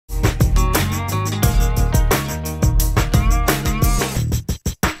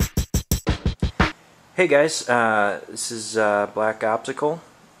Hey guys, this is Black Optical,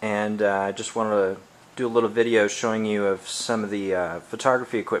 and I just wanted to do a little video showing you of some of the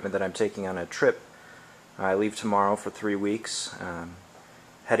photography equipment that I'm taking on a trip. I leave tomorrow for 3 weeks,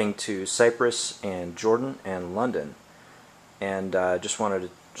 heading to Cyprus and Jordan and London, and just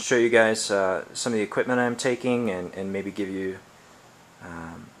wanted to show you guys some of the equipment I'm taking and maybe give you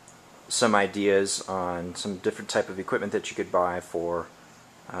some ideas on some different type of equipment that you could buy for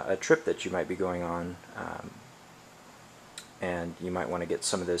a trip that you might be going on, and you might want to get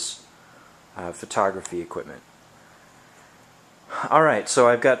some of this photography equipment. Alright, so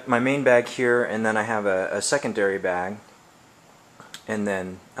I've got my main bag here, and then I have a secondary bag, and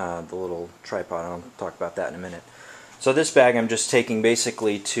then the little tripod. I'll talk about that in a minute. So this bag I'm just taking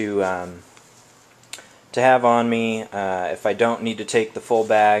basically to have on me if I don't need to take the full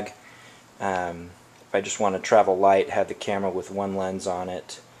bag. If I just want to travel light, have the camera with one lens on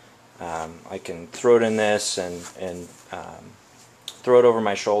it, I can throw it in this and throw it over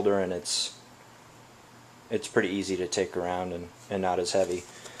my shoulder, and it's pretty easy to take around and not as heavy.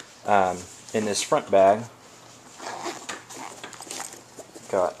 In this front bag,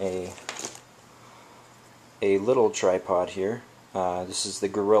 got a little tripod here. This is the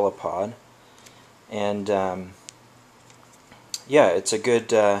Gorilla Pod, and yeah, it's a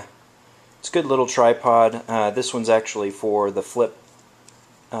good little tripod. This one's actually for the flip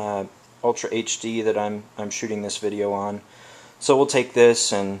Ultra HD that I'm shooting this video on. So we'll take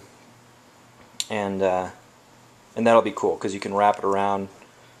this and that'll be cool because you can wrap it around,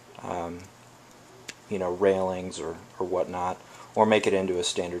 you know, railings or whatnot, or make it into a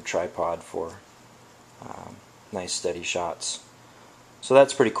standard tripod for nice steady shots. So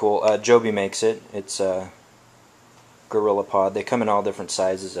that's pretty cool. Jobi makes it. It's a Gorilla Pod. They come in all different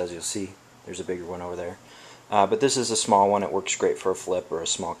sizes, as you'll see. There's a bigger one over there. But this is a small one. It works great for a flip or a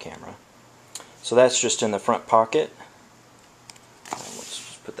small camera. So that's just in the front pocket. Let's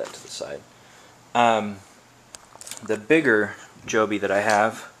just put that to the side. The bigger Jobi that I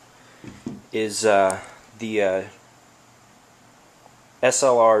have is the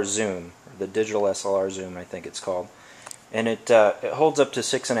SLR Zoom, the digital SLR Zoom, I think it's called. And it holds up to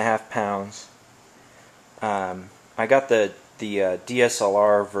 6.5 pounds. I got the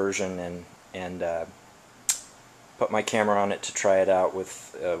DSLR version and put my camera on it to try it out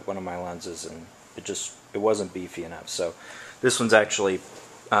with one of my lenses, and it wasn't beefy enough. So this one's actually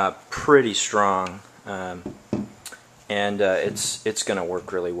pretty strong, and it's going to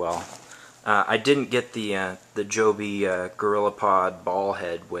work really well. I didn't get the Jobi Gorilla Pod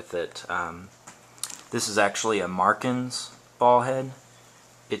Ball-head with it. This is actually a Markins Ball-head.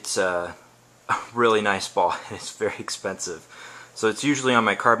 It's a really nice ball-head. It's very expensive. So it's usually on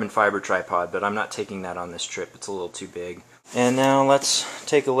my carbon fiber tripod, but I'm not taking that on this trip. It's a little too big. And now let's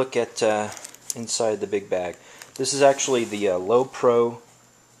take a look at inside the big bag. This is actually the Low Pro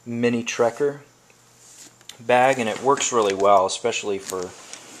Mini Trekker bag, and it works really well, especially for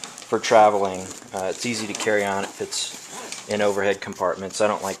traveling. It's easy to carry on. It fits in overhead compartments. I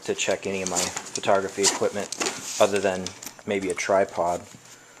don't like to check any of my photography equipment other than maybe a tripod,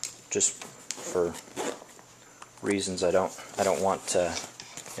 just for reasons I don't want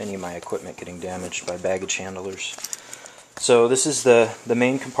any of my equipment getting damaged by baggage handlers. So this is the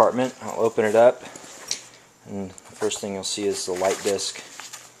main compartment. I'll open it up, and the first thing you'll see is the light disc.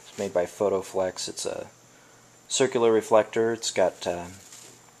 It's made by Photoflex. It's a circular reflector. It's got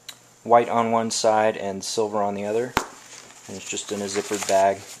white on one side and silver on the other, and it's just in a zippered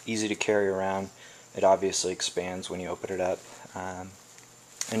bag, easy to carry around. It obviously expands when you open it up,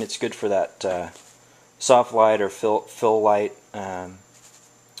 and it's good for that soft light or fill light.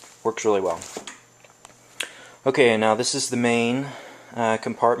 Works really well. Okay, and now this is the main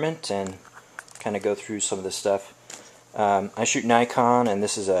compartment, and kind of go through some of the stuff. I shoot Nikon, and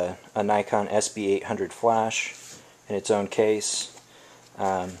this is a Nikon SB800 flash in its own case.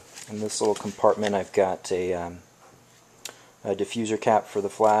 In this little compartment I've got a diffuser cap for the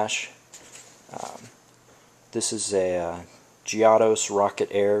flash. This is a Giotto's Rocket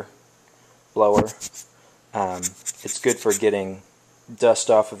Air blower. It's good for getting dust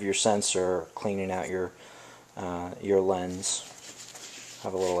off of your sensor, or cleaning out your lens.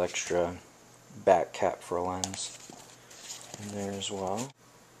 Have a little extra back cap for a lens in there as well.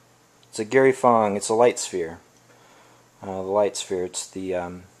 It's a Gary Fong. It's a Lightsphere. The Lightsphere. It's the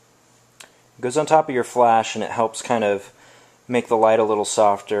it goes on top of your flash, and it helps kind of make the light a little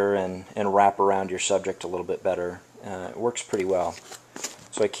softer and wrap around your subject a little bit better. It works pretty well.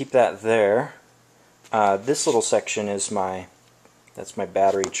 So I keep that there. This little section is that's my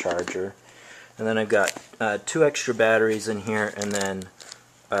battery charger, and then I've got 2 extra batteries in here, and then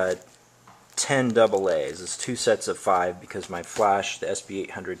 10 AA's. It's 2 sets of 5 because my flash, the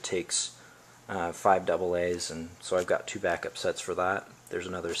SB800, takes 5 AA's, and so I've got 2 backup sets for that. There's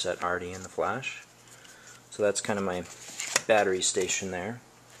another set already in the flash. So that's kind of my battery station there.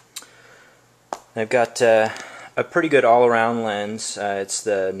 I've got a pretty good all-around lens. It's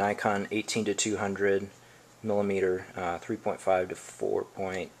the Nikon 18-200 millimeter, 3.5 to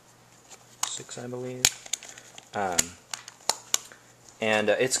 4.6, I believe. And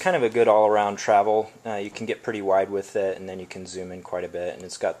it's kind of a good all-around travel. You can get pretty wide with it, and then you can zoom in quite a bit, and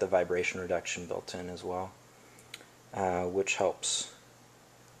it's got the vibration reduction built in as well, which helps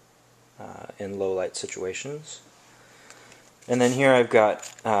in low light situations. And then here I've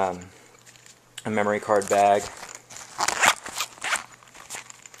got a memory card bag.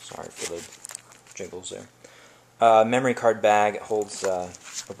 Sorry for the jingles there. Memory card bag. It holds a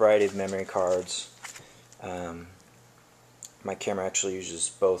variety of memory cards. My camera actually uses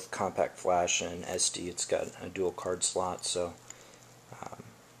both compact flash and SD. It's got a dual card slot, so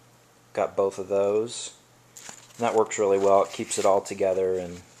got both of those. And that works really well. It keeps it all together.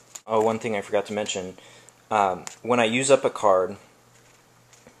 And oh, one thing I forgot to mention, when I use up a card,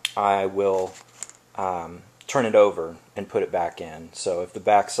 I will turn it over and put it back in. So if the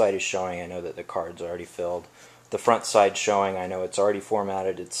back side is showing, I know that the card's already filled. The front side showing, I know it's already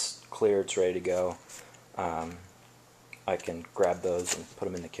formatted, it's clear, it's ready to go. I can grab those and put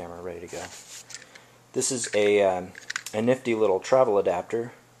them in the camera ready to go. This is a nifty little travel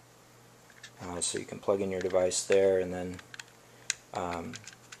adapter, so you can plug in your device there, and then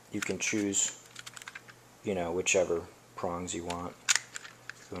you can choose, you know, whichever prongs you want.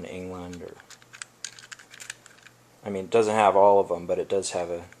 Go to England, or I mean, it doesn't have all of them, but it does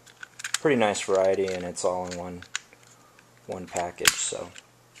have a pretty nice variety, and it's all in one package, so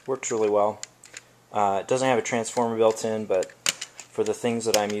works really well. It doesn't have a transformer built in, but for the things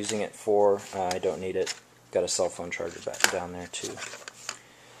that I'm using it for, I don't need it. Got a cell phone charger back down there too.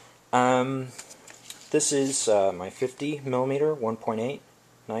 This is my 50mm 1.8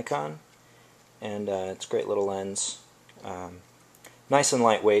 Nikon, and it's a great little lens. Nice and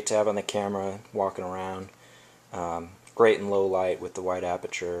lightweight to have on the camera, walking around. Great in low light with the wide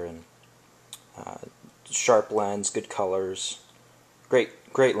aperture, and sharp lens, good colors. Great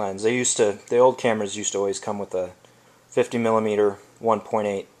lens. The old cameras used to always come with a 50mm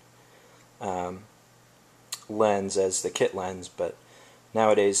 1.8 lens as the kit lens, but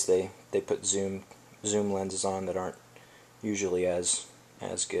nowadays they put zoom lenses on that aren't usually as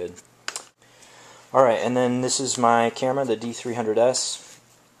good. Alright, and then this is my camera, the D300s,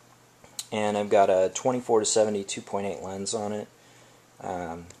 and I've got a 24-70 2.8 lens on it.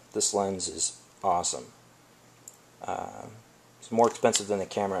 This lens is awesome. It's more expensive than the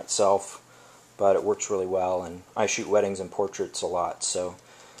camera itself, but it works really well, and I shoot weddings and portraits a lot, so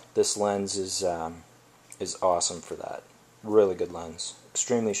this lens is awesome for that. Really good lens.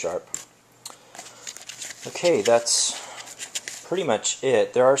 Extremely sharp. Okay, that's pretty much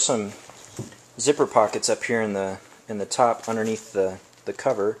it. There are some zipper pockets up here in the top underneath the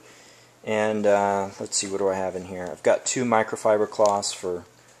cover, and let's see, what do I have in here? I've got 2 microfiber cloths for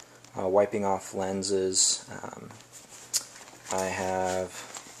wiping off lenses. I have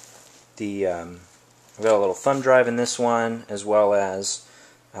I've got a little thumb drive in this one, as well as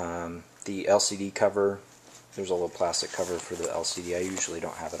the LCD cover. There's a little plastic cover for the LCD. I usually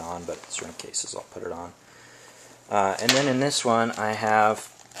don't have it on, but in certain cases I'll put it on. And then in this one I have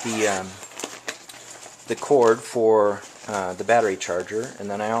the cord for the battery charger, and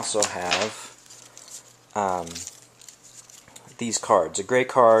then I also have these cards, a gray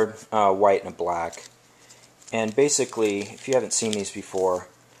card, white, and a black. And basically, if you haven't seen these before,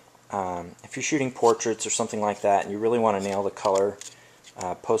 if you're shooting portraits or something like that and you really want to nail the color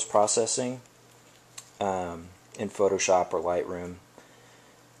post-processing in Photoshop or Lightroom,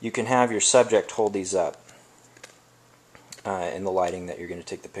 you can have your subject hold these up in the lighting that you're going to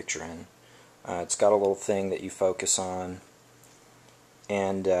take the picture in. It's got a little thing that you focus on,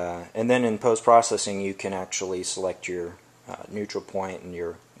 and then in post-processing you can actually select your neutral point and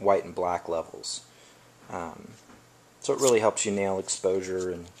your white and black levels. So it really helps you nail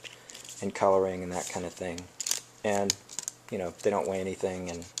exposure and coloring and that kind of thing. And you know, they don't weigh anything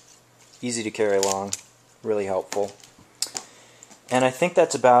and easy to carry along. Really helpful. And I think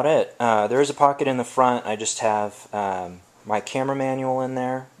that's about it. There is a pocket in the front. I just have my camera manual in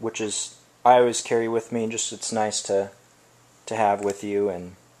there, which is I always carry with me. Just it's nice to have with you.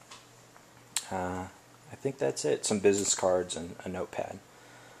 And I think that's it. Some business cards and a notepad.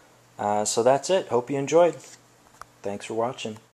 So that's it. Hope you enjoyed. Thanks for watching.